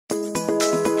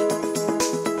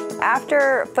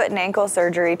After foot and ankle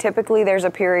surgery, typically there's a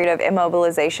period of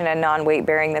immobilization and non-weight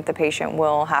bearing that the patient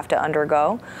will have to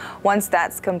undergo. Once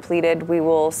that's completed, we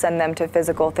will send them to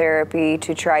physical therapy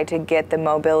to try to get the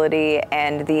mobility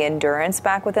and the endurance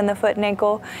back within the foot and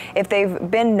ankle. If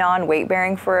they've been non-weight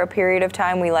bearing for a period of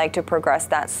time, we like to progress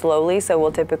that slowly, so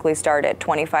we'll typically start at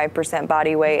 25%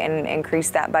 body weight and increase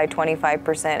that by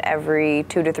 25% every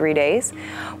 2 to 3 days.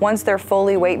 Once they're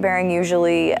fully weight bearing,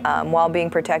 usually while being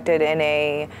protected in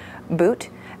a boot,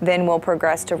 then we'll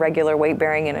progress to regular weight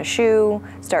bearing in a shoe,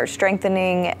 start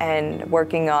strengthening and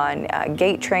working on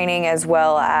gait training as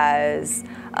well as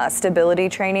stability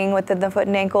training within the foot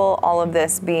and ankle, all of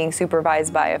this being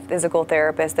supervised by a physical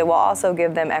therapist that will also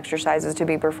give them exercises to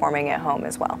be performing at home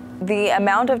as well. The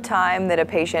amount of time that a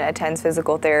patient attends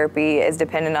physical therapy is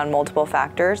dependent on multiple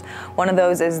factors. One of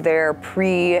those is their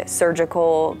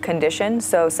pre-surgical condition.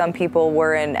 So some people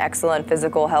were in excellent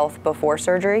physical health before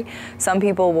surgery. Some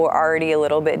people were already a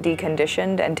little bit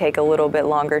deconditioned and take a little bit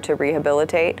longer to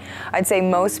rehabilitate. I'd say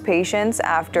most patients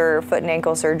after foot and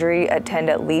ankle surgery attend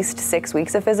at least 6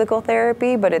 weeks of physical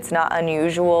therapy, but it's not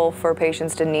unusual for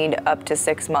patients to need up to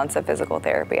 6 months of physical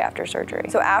therapy after surgery.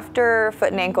 So after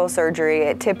foot and ankle surgery,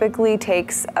 it typically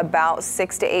takes about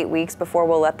 6 to 8 weeks before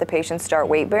we'll let the patient start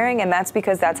weight bearing, and that's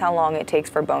because that's how long it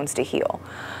takes for bones to heal.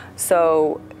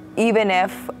 So even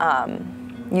if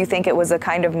you think it was a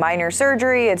kind of minor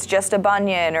surgery, it's just a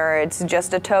bunion or it's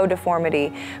just a toe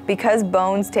deformity, because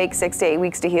bones take 6 to 8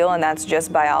 weeks to heal and that's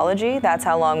just biology, that's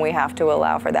how long we have to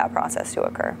allow for that process to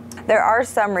occur. There are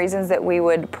some reasons that we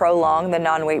would prolong the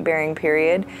non-weight bearing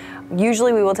period.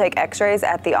 Usually we will take x-rays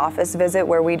at the office visit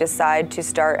where we decide to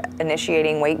start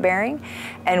initiating weight bearing,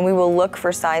 and we will look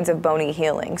for signs of bony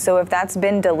healing. So if that's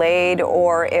been delayed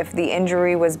or if the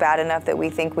injury was bad enough that we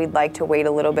think we'd like to wait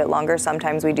a little bit longer,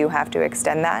 sometimes we do have to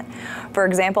extend that. For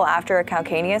example, after a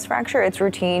calcaneus fracture, it's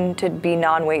routine to be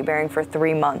non-weight bearing for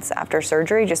 3 months after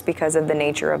surgery just because of the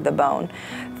nature of the bone.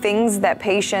 Things that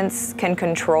patients can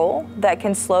control that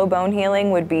can slow bone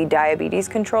healing would be diabetes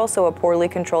control, so a poorly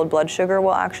controlled blood sugar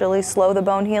will actually slow the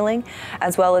bone healing,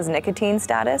 as well as nicotine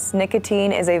status.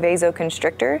 Nicotine is a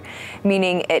vasoconstrictor,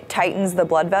 meaning it tightens the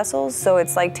blood vessels, so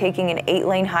it's like taking an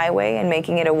 8-lane highway and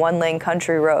making it a 1-lane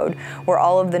country road, where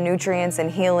all of the nutrients and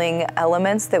healing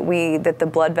elements that the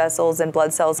blood vessels and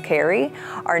blood cells carry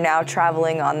are now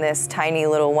traveling on this tiny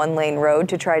little 1-lane road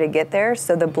to try to get there,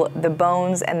 so the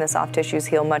bones and the soft tissues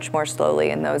heal much more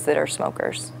slowly in those that are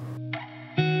smokers.